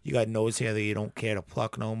neck, you got nose hair that you don't care to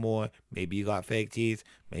pluck no more, maybe you got fake teeth,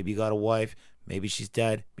 maybe you got a wife, maybe she's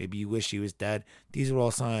dead, maybe you wish she was dead. These are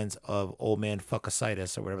all signs of old man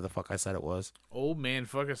fuckasitis or whatever the fuck I said it was. Old man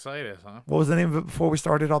fuckasitis, huh? What was the name of it before we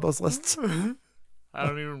started all those lists? I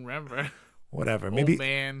don't even remember. Whatever. Maybe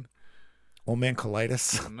Old man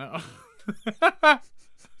colitis. No.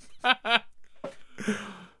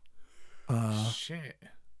 Shit.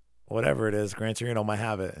 Whatever it is, Gran Torino might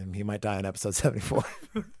have it, and he might die in episode 74.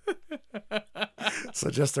 So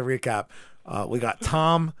just to recap, we got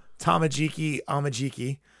Tamajiki,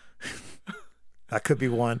 Amajiki. That could be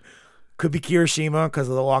one. Could be Kirishima because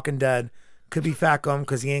of The Walking Dead. Could be Fat Gum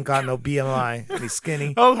because he ain't got no BMI and he's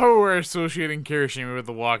skinny. I love how we're associating Kirishima with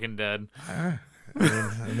The Walking Dead. I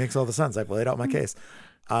mean, it makes all the sense. I laid out my case.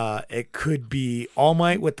 It could be All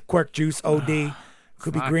Might with the quirk juice OD.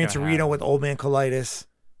 Could be Gran Torino with old man colitis.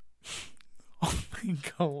 Old man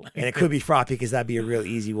colitis. And it could be Froppy because that'd be a real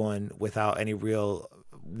easy one without any real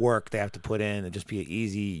work they have to put in. It'd just be an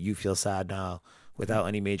easy, you feel sad now without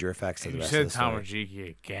any major effects to the rest of the story. You said Tamajiki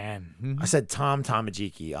again. I said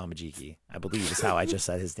Tamajiki, Amajiki. I believe is how I just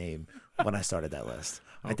said his name when I started that list.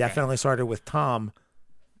 Okay. I definitely started with Tom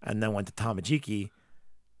and then went to Tamajiki,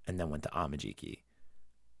 and then went to Amajiki.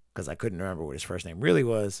 Because I couldn't remember what his first name really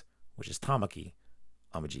was, which is Tamaki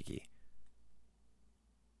Amajiki.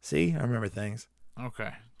 See? I remember things.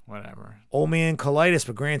 Okay. Whatever. Old man colitis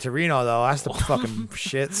for Gran Torino, though. That's the fucking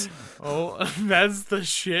shits. Oh, that's the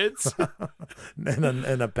shits?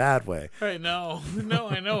 in a bad way. I know. No,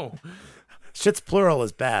 I know. Shits plural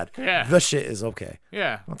is bad. Yeah. The shit is okay.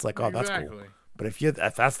 Yeah. It's like, oh, that's cool. But if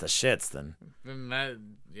that's the shits, then that,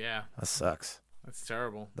 yeah. That sucks. That's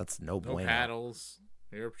terrible. That's no bueno. No paddles.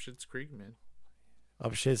 You're up Shit's Creek, man.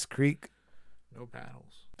 Up Shit's Creek. No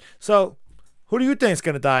paddles. So, who do you think is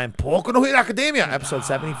going to die in Boku no Hero Academia, episode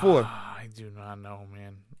 74? I do not know,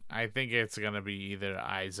 man. I think it's going to be either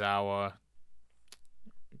Aizawa,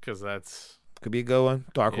 because that's... Could be a good one.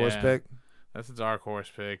 Dark horse pick. That's a dark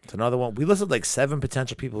horse pick. It's another one. We listed like 7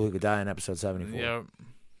 potential people who could die in episode 74. Yep.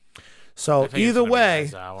 So, either way,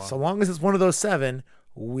 so long as it's one of those 7,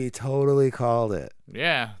 we totally called it.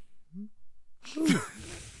 Yeah. We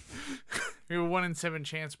have a 1 in 7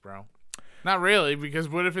 chance, bro. Not really, because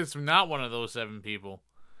what if it's not one of those 7 people?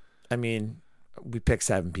 I mean, we picked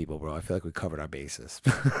 7 people, bro. I feel like we covered our bases.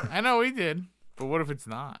 I know we did, but what if it's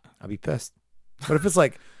not? I'll be pissed. What if it's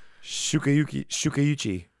like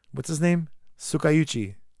Shukayuchi? What's his name?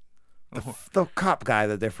 Sukayuchi. The cop guy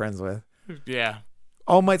that they're friends with. Yeah.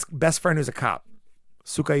 All Might's best friend who's a cop.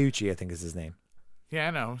 Sukayuchi, I think is his name. Yeah,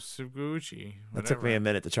 I know. Suguchi. That took me a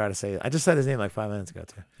minute to try to say it. I just said his name like 5 minutes ago,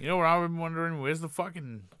 too. You know what I've been wondering? Where's the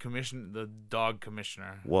fucking the dog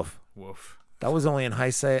commissioner? Woof. Woof. That was only in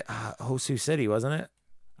Hosu City, wasn't it?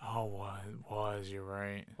 Oh, it was. You're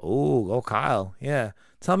right. Oh, go Kyle. Yeah.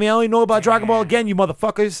 Tell me I only know about Dragon Ball again, you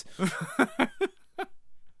motherfuckers.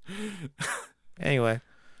 Anyway,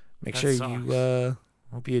 make sure you...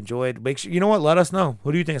 hope you enjoyed. Make sure, you know what? Let us know.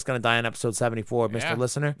 Who do you think is going to die in episode 74, Mr.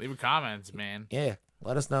 Listener? Leave comments, man. Yeah,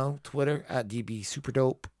 let us know. Twitter at DB Super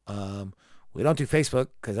Dope. We don't do Facebook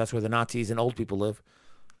because that's where the Nazis and old people live.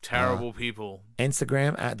 Terrible people.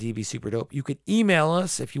 Instagram at DB Super Dope. You could email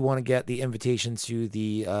us if you want to get the invitation to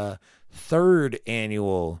the 3rd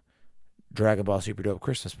annual Dragon Ball Super Dope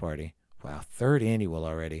Christmas party. Wow, 3rd annual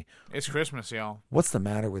already. It's Christmas, y'all. What's the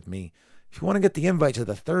matter with me? If you want to get the invite to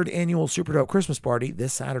the 3rd annual Super Dope Christmas party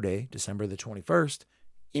this Saturday, December the 21st,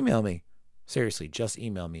 email me. Seriously, just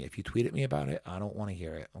email me. If you tweet at me about it, I don't want to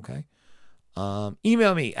hear it, okay?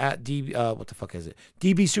 Email me at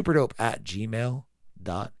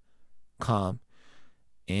dbsuperdope@gmail.com.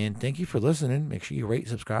 And thank you for listening. Make sure you rate,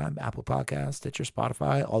 subscribe, Apple Podcasts, Stitcher,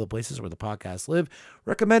 Spotify, all the places where the podcasts live.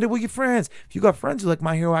 Recommend it with your friends. If you got friends who like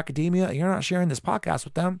My Hero Academia and you're not sharing this podcast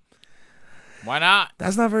with them, why not?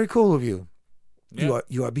 That's not very cool of you. Yep.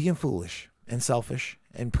 You are being foolish and selfish.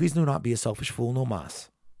 And please do not be a selfish fool no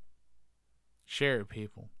mas. Share it,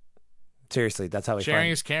 people. Seriously, that's how we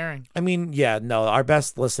Sharing is caring. I mean, yeah, no, our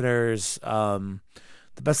best listeners, the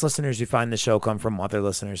best listeners who find the show come from other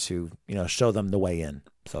listeners who, show them the way in.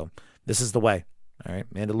 So this is the way. All right,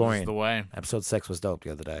 Mandalorian. This is the way. Episode 6 was dope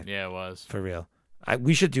the other day. Yeah, it was. For real.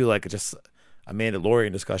 We should do like just a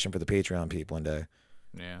Mandalorian discussion for the Patreon people one day.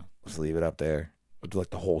 Yeah. Just leave it up there. We'll do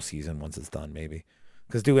like the whole season once it's done, maybe.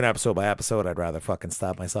 Because doing episode by episode, I'd rather fucking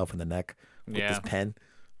stab myself in the neck with this pen.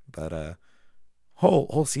 But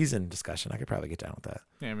whole season discussion, I could probably get down with that.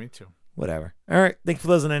 Yeah, me too. Whatever. All right. Thanks for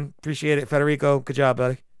listening. Appreciate it. Federico, good job,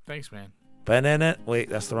 buddy. Thanks, man. Wait,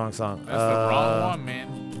 that's the wrong song. That's the wrong one,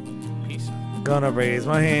 man. Peace out. Gonna raise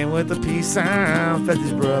my hand with the peace sound.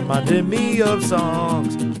 Fetty's reminded me of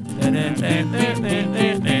songs.